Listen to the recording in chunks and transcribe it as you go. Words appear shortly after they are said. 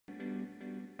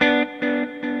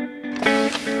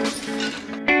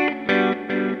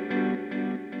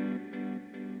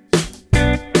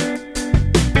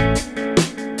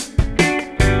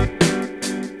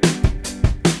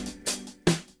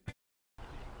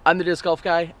I'm the Disc Golf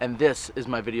Guy, and this is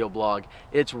my video blog.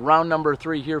 It's round number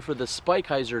 3 here for the Spike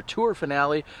Hyzer Tour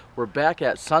finale. We're back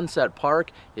at Sunset Park.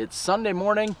 It's Sunday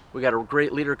morning. We got a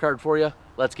great leader card for you.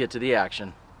 Let's get to the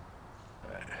action.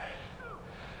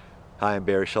 Hi, I'm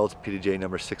Barry Schultz, PDJ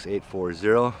number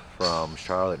 6840 from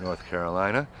Charlotte, North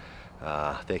Carolina.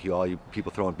 Thank you all you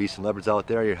people throwing beasts and leopards out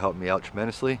there. You're helping me out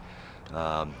tremendously.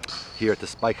 Here at the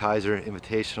Spike Hyzer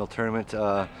Invitational Tournament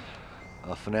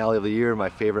finale of the year, my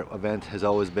favorite event has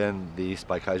always been the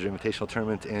Spike Hyzer Invitational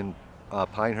Tournament in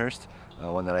Pinehurst,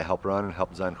 one that I help run and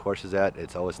help design courses at.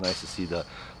 It's always nice to see the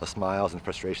smiles and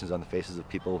frustrations on the faces of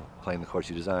people playing the course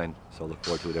you design, so I look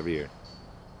forward to it every year.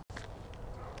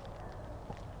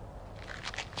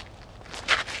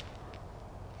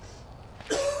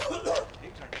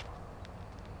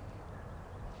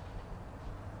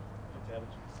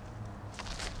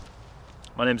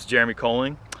 My name is Jeremy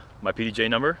Koling. My PDJ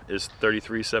number is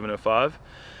 33705.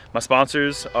 My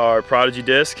sponsors are Prodigy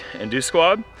Disc and Deuce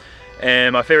Squad.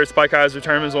 And my favorite Spike Hyzer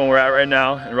tournament is the one we're at right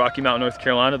now in Rocky Mount, North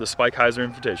Carolina, the Spike Hyzer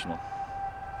Invitational.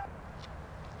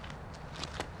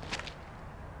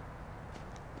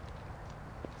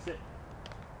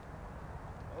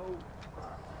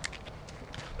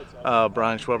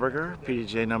 Brian Schweberger,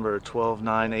 PDJ number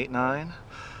 12989,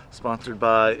 sponsored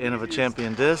by Innova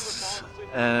Champion Discs.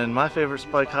 And my favorite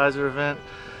Spike Hyzer event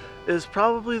is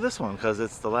probably this one because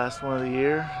it's the last one of the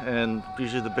year and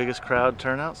usually the biggest crowd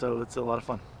turnout, so it's a lot of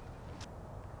fun.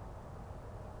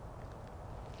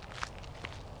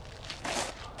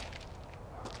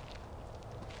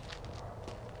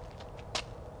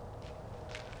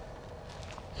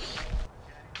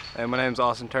 Hey, my name is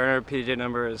Austin Turner. PDJ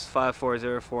number is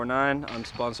 54049. I'm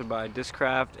sponsored by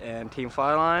Discraft and Team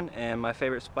Flyline, and my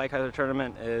favorite Spike Hyzer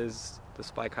tournament is the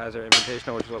Spike Hyzer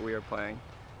Invitational, which is what we are playing.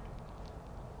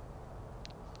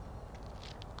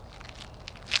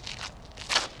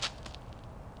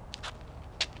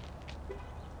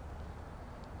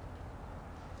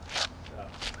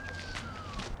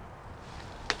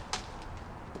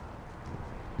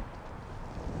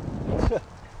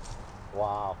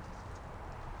 Wow.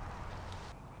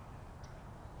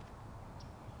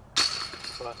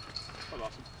 But I'm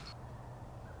awesome.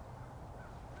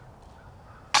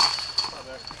 Not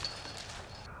there.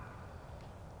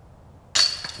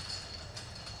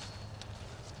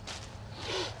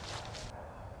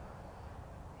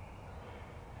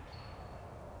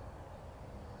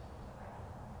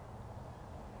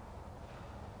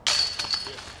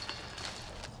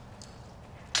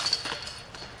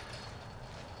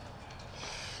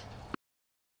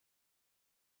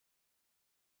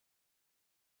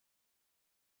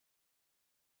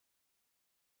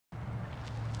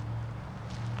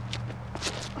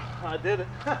 I did it.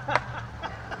 God,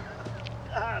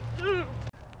 dude.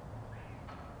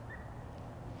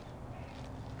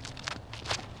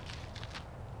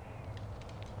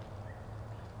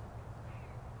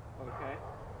 Okay.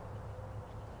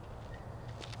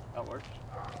 That works.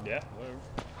 Yeah, whatever.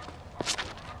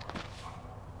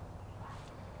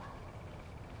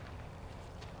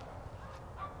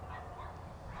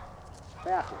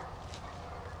 Faster. I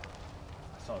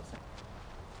saw it.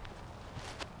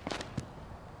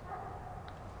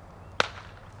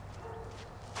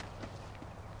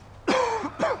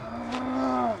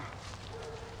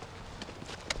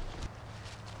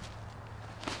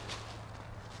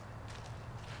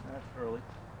 That's early.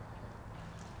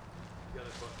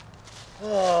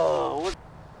 Oh, what?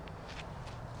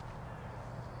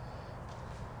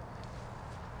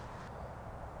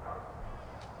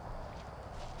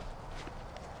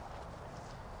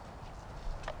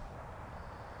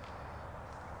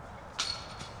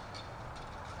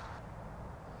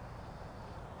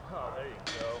 Oh, there you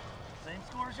go. Same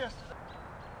score as yesterday.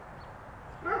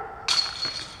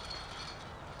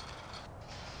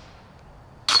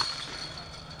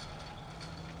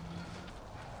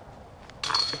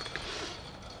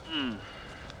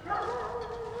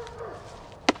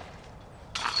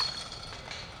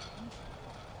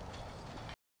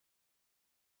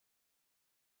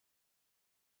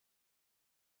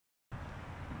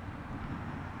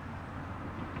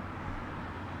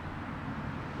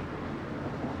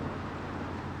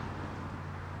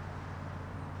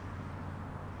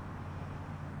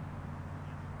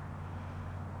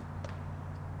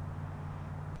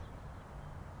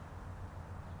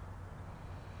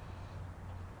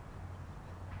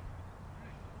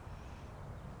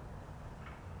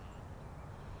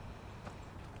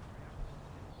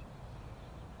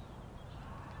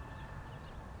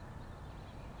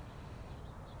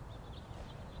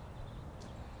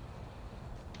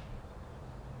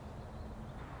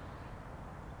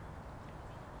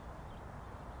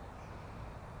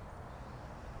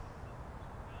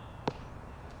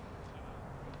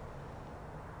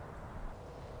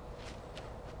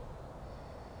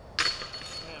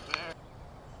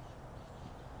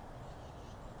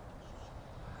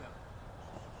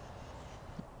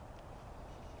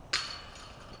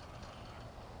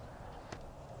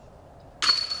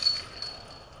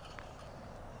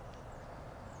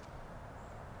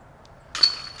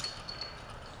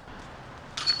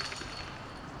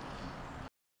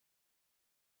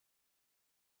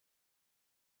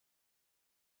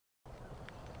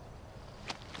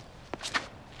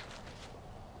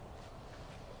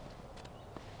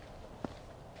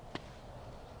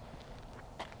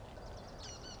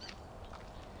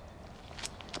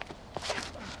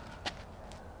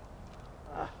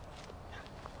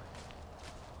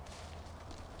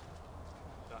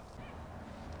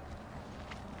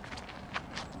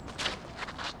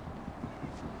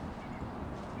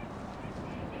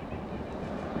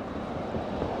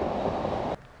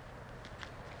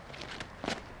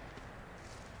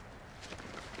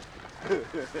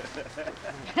 You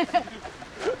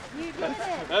did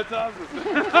it. That's awesome.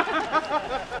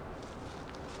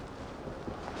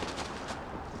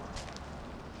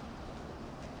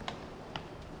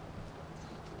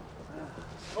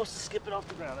 Supposed to skip it off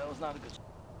the ground. That was not a good.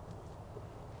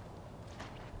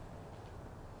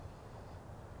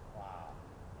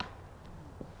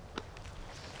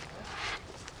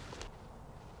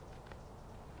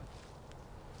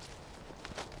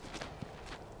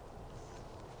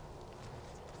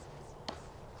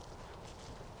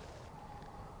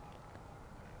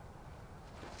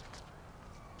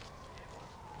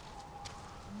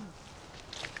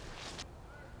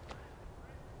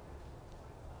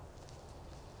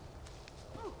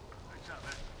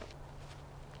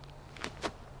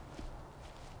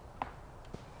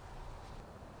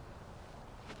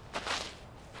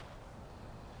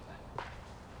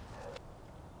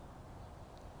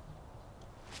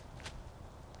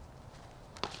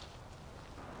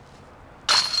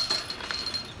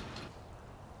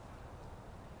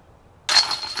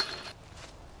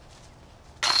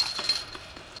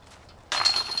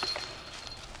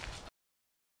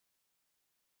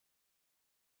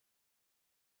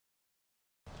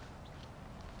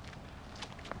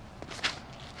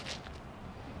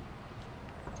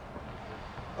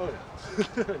 Oh yeah.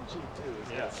 G2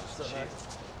 is Yeah, so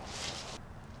nice.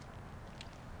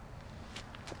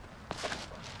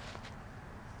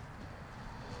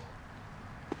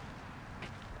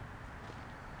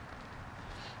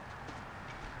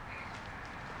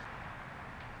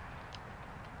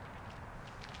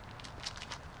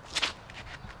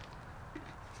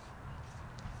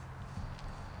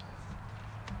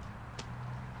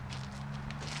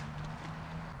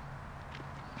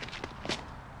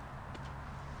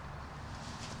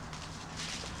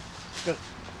 Good.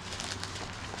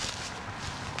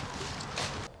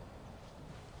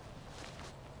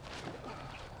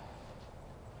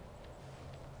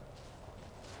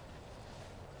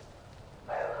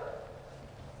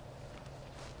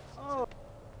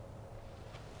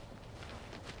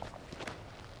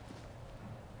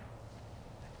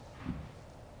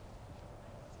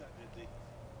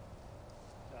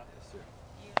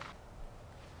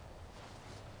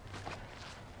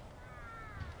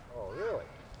 Oh, really?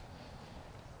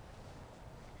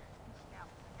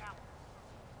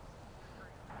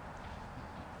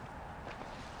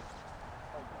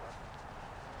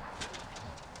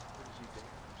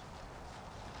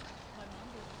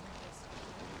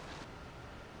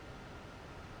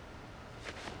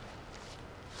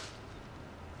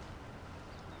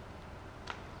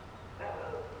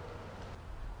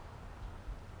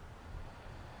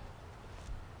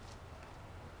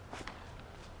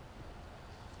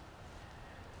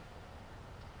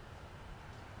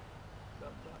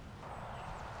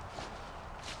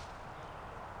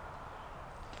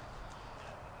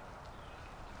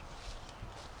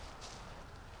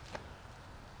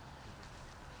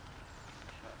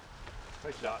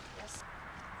 Nice shot.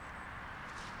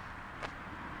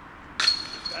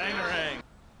 Bangarang.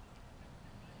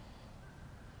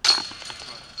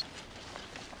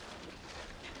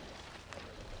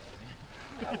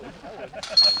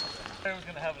 I was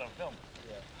gonna have it on film.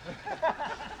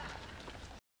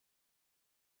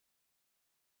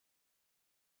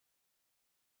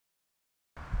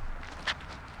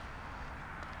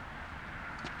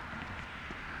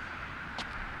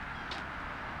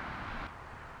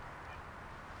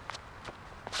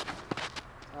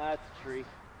 That's a tree.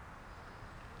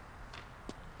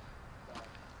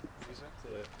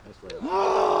 That's right.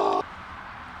 God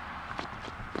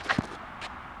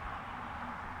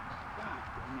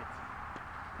dang it.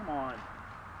 Come on.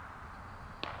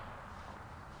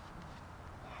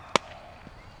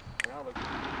 Now look.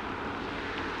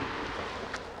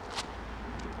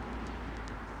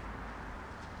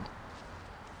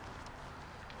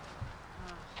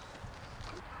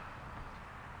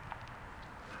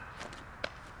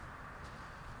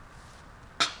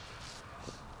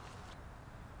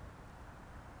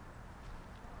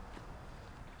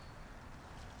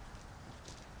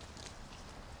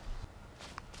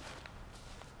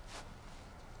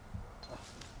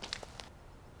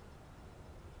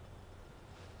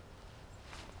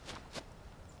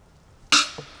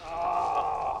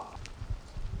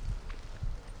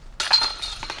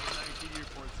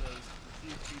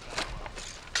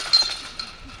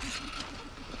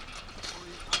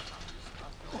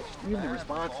 Extremely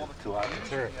responsive to our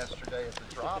material. Yesterday at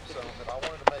the drop zone, that I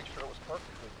wanted to make sure it was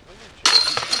perfectly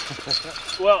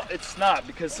clear. Well, it's not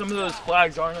because some of those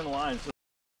flags aren't in line. So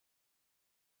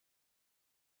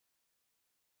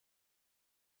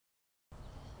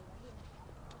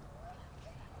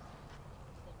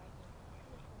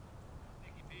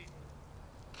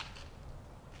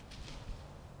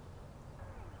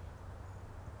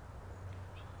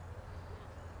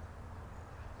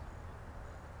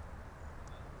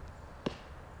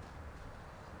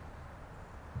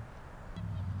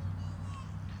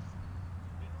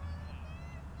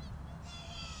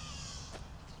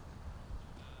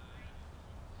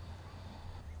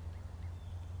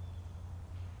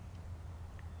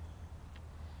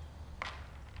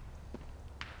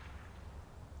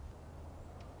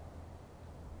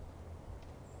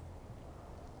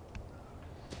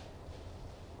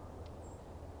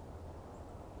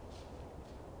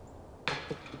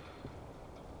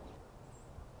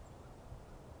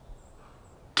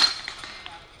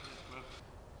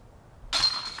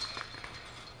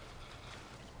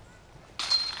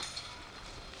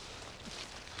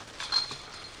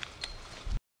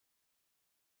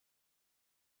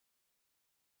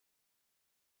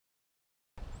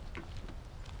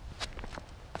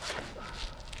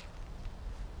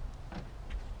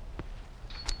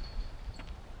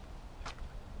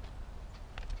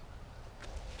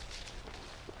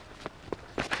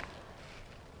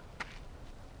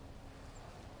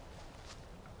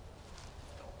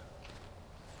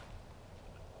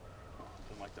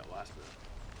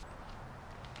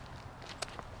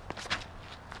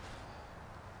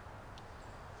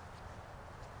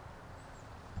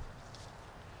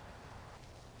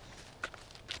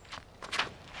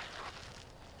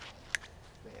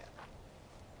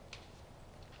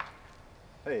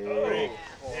Hey.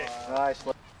 Nice.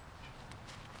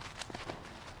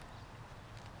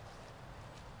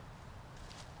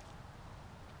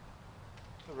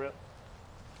 Rip.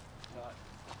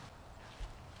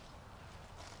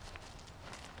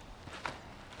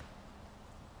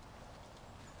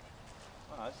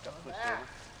 Oh, it's got pushed over.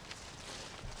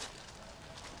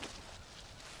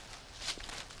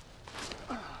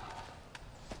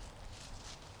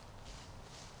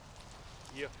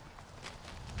 Yeah.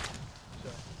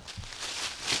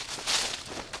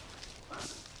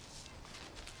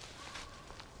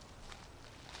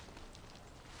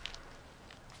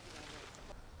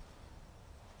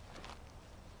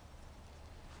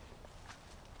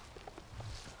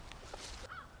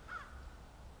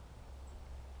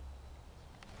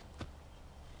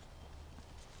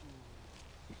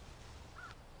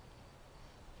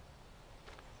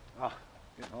 Ah,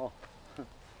 good hole.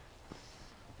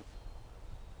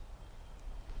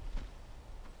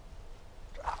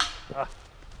 That's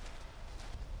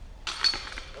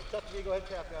tough to me. Go ahead and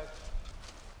tap, guys.